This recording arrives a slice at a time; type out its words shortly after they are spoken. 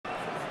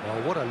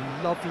Well, what a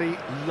lovely,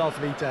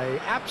 lovely day.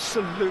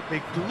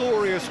 Absolutely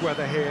glorious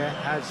weather here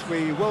as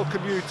we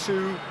welcome you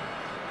to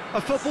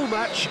a football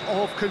match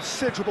of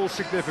considerable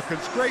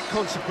significance, great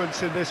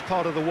consequence in this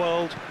part of the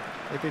world.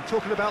 They've been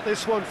talking about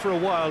this one for a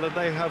while and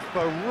they have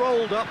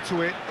rolled up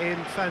to it in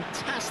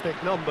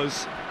fantastic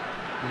numbers.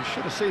 You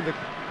should have seen the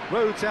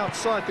roads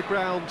outside the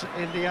ground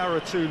in the hour or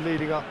two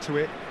leading up to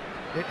it.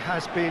 It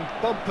has been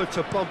bumper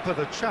to bumper,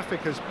 the traffic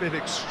has been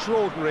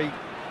extraordinary.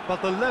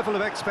 But the level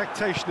of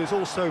expectation is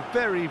also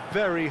very,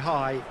 very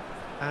high.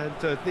 And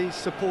these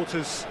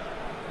supporters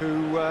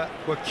who were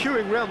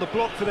queuing round the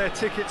block for their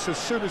tickets as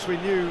soon as we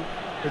knew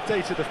the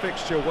date of the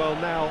fixture, well,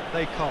 now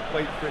they can't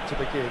wait for it to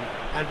begin.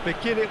 And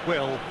begin it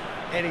will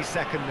any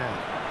second now.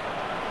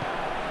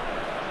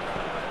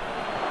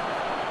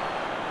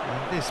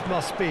 And this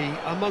must be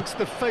amongst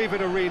the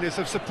favoured arenas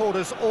of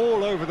supporters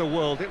all over the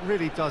world. It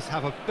really does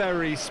have a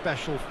very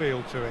special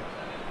feel to it.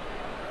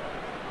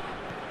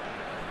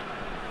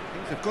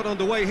 They've got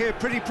underway here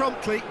pretty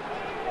promptly.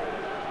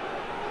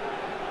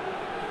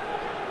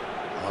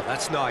 Oh,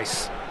 that's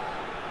nice.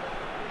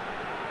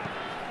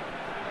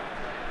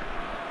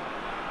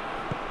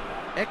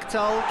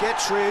 Ektal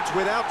gets rid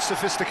without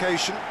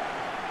sophistication.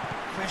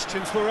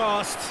 Questions were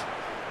asked,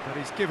 but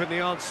he's given the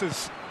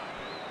answers.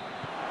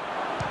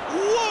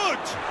 Wood!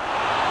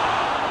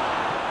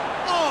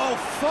 Oh,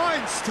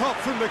 fine stop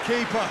from the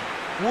keeper.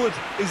 Wood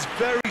is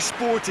very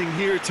sporting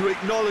here to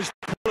acknowledge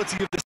the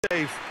quality of the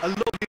save. A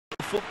lovely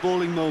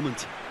footballing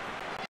moment.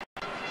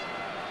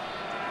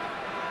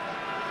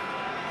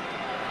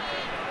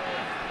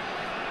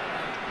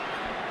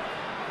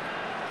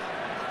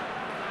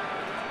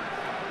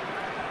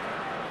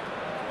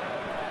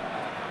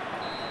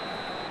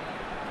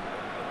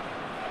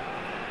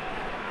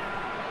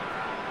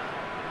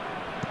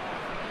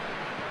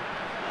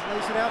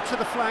 Plays it out to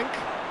the flank.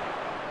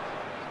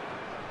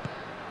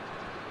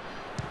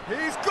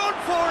 He's gone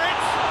for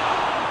it!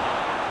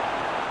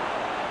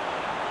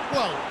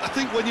 Well, I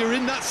think when you're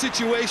in that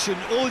situation,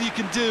 all you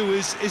can do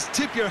is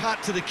tip your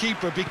hat to the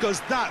keeper,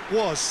 because that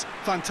was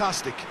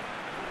fantastic.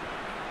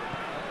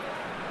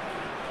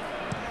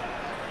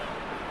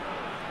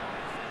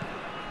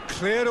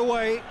 Cleared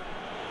away.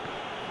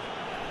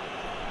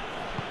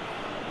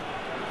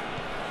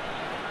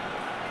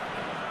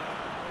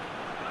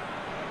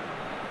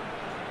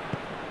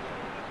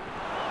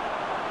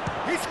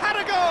 He's had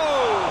a go!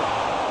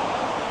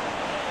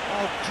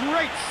 Oh,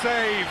 great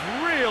save,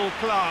 real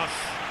class.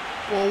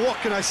 Well, what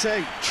can I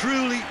say?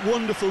 Truly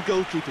wonderful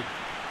goalkeeping.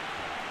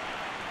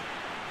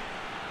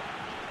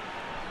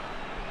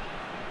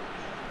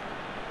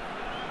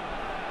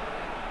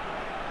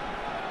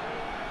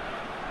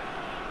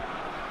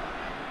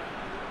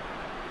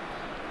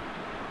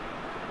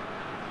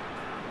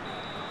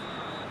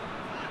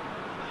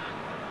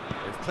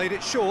 They've played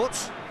it short.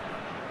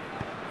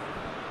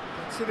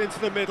 Gets it into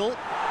the middle. And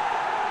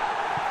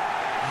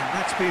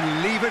that's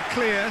been levered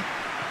clear.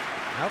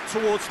 Out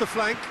towards the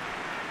flank.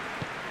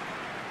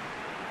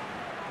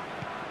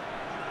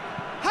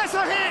 Has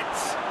a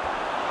hit!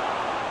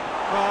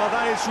 Oh,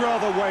 that is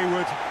rather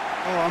wayward.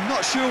 Oh, I'm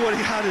not sure what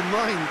he had in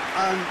mind,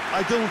 and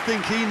I don't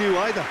think he knew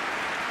either.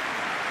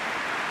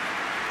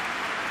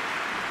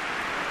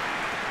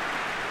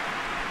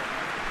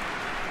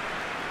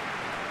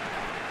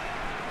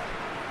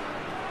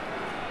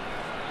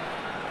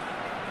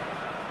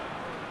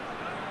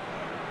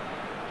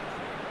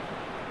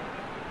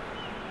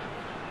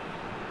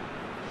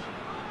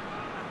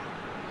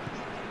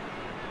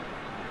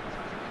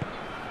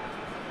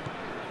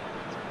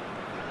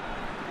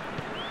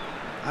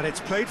 And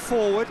it's played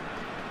forward.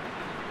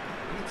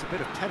 Needs a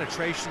bit of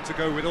penetration to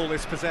go with all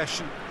this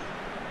possession.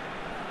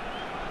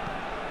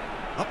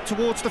 Up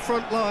towards the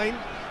front line.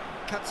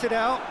 Cuts it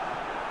out.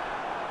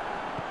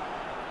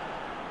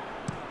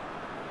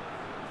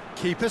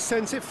 Keeper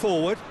sends it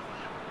forward.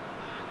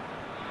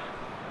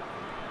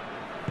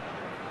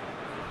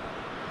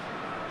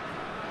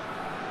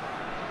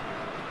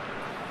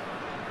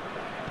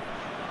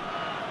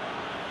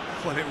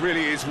 Well, it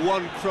really is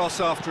one cross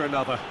after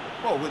another.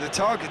 Well, with a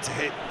target to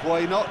hit,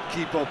 why not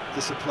keep up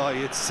the supply?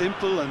 It's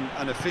simple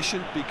and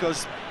efficient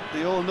because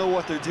they all know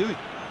what they're doing.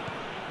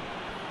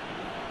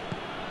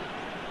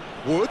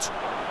 Wood?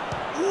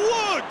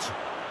 Wood!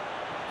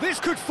 This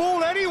could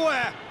fall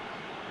anywhere!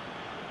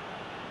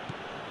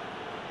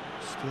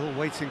 Still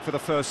waiting for the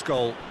first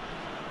goal.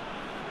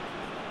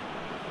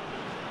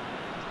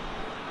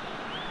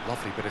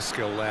 Lovely bit of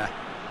skill there.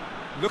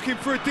 Looking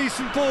for a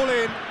decent ball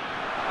in.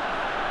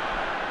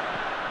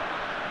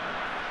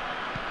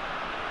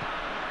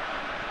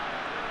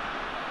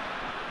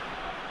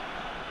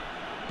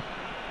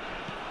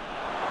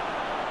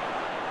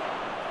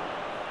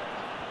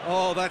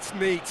 Oh, that's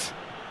neat.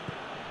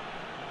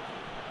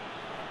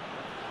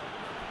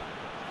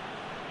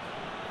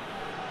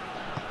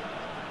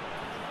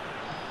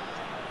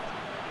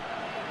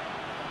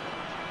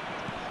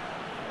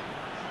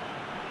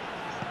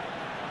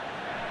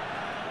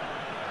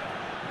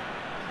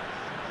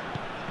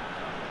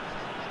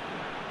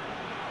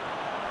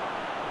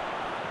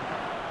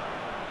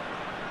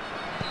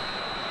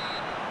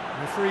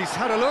 Referee's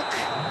had a look,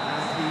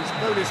 and he's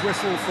blown his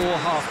whistle for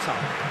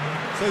half-time.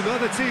 So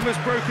neither team has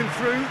broken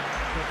through,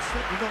 but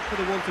certainly not for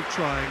the want of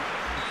trying.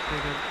 It's been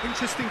an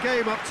interesting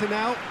game up to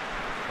now,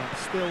 but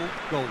still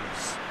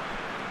goals.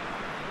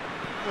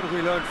 What have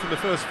we learned from the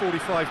first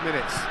 45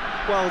 minutes?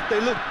 Well, they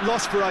look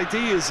lost for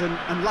ideas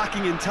and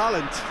lacking in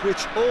talent,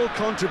 which all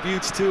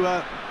contributes to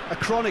a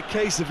chronic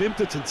case of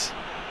impotence.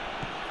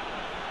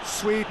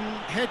 Sweden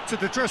head to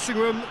the dressing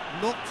room,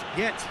 not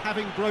yet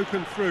having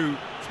broken through.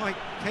 Tight,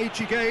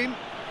 cagey game.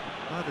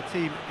 Neither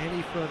team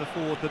any further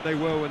forward than they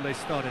were when they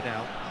started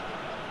out.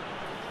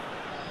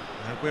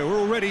 And we're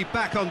already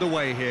back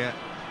underway here.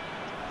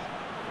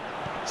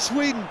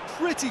 Sweden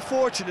pretty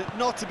fortunate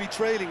not to be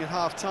trailing at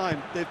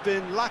half-time. They've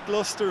been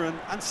lacklustre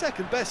and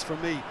second best for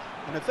me.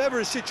 And if ever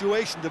a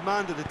situation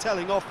demanded a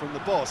telling off from the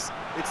boss,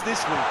 it's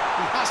this one.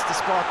 He has to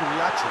spark a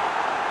reaction.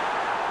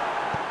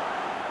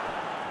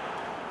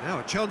 Now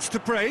a chance to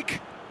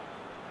break.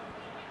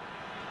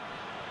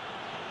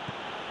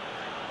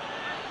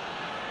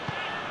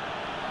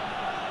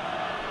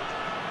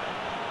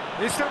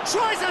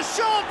 Tries a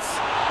shot!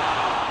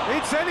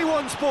 It's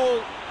anyone's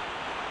ball.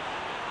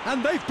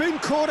 And they've been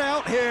caught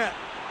out here.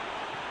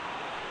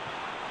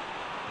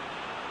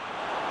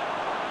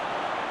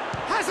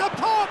 Has a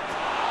pop!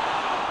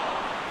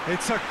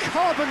 It's a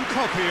carbon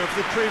copy of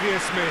the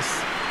previous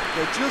miss.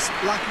 They're just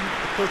lacking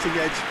the cutting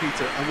edge,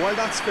 Peter, and while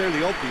that's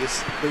fairly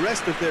obvious, the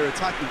rest of their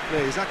attacking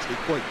play is actually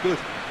quite good.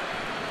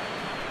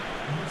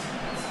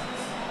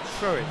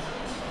 Throw it.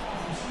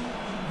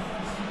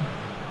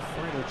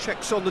 Final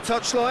checks on the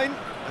touchline.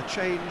 A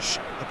change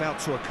about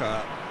to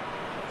occur.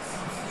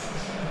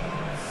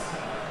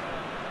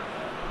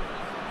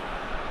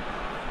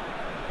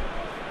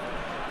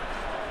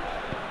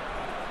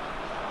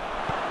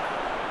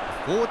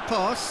 Forward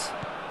pass.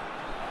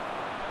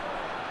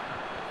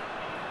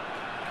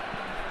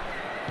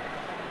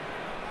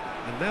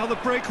 And now the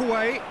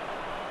breakaway.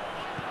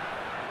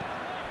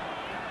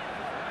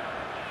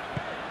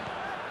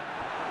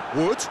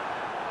 Wood.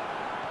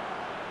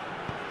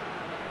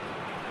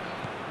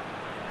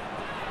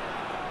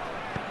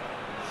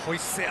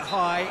 Hoists it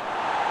high.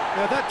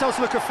 Now that does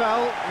look a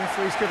foul.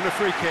 Referee's given a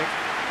free kick.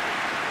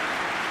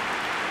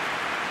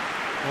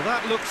 Well,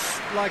 that looks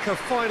like a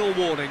final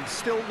warning.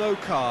 Still no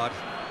card.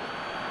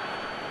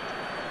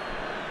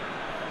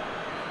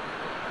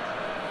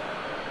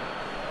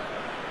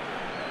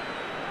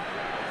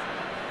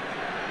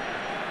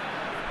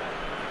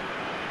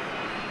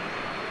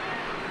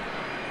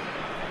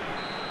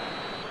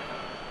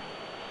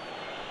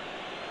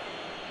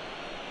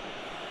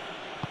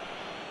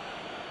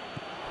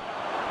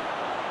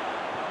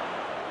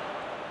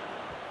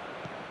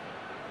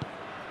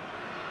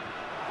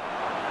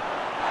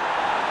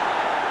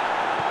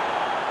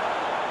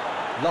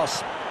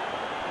 Loss.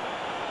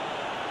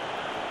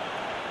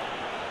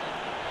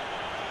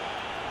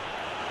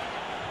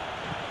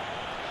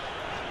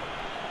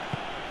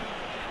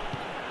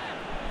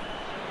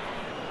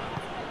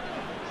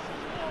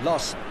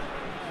 Loss.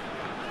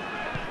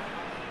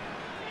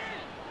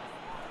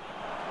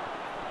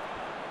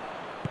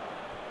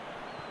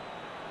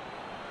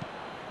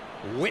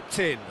 Whipped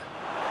in.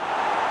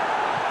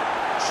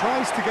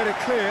 Tries to get it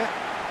clear.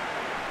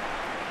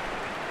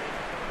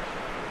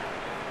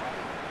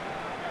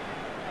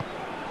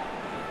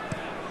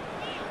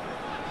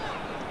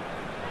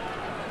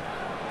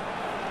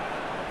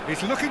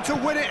 He's looking to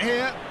win it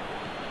here.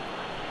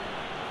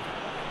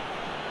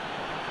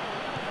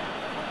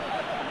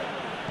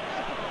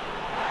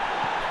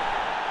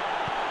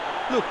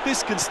 Look,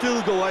 this can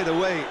still go either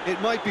way.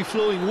 It might be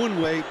flowing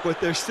one way, but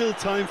there's still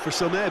time for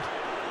some ebb.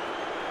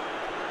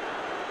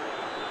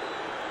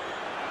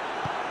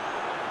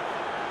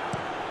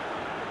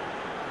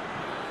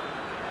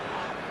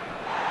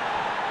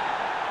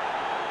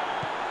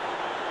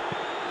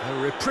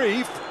 A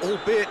reprieve,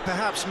 albeit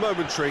perhaps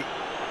momentary.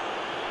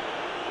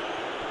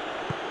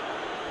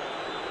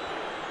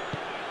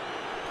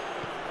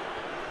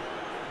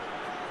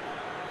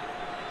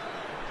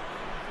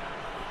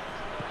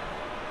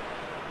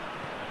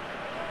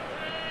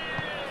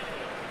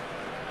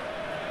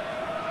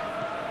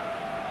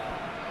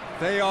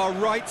 They are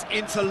right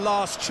into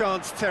last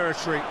chance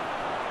territory.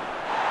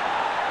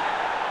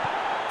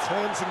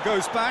 Turns and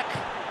goes back.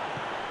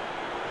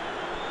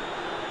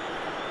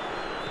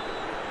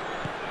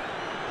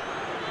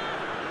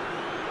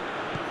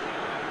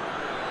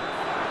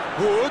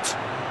 Wood.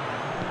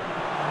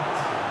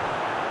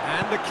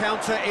 And the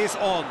counter is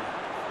on.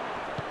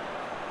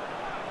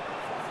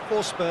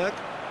 Forsberg.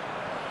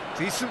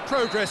 Decent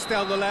progress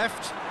down the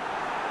left.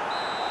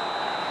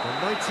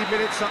 The 90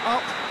 minutes are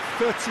up,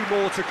 30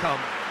 more to come.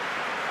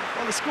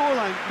 Well, the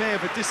scoreline may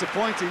have a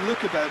disappointing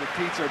look about it,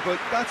 Peter, but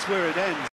that's where it ends.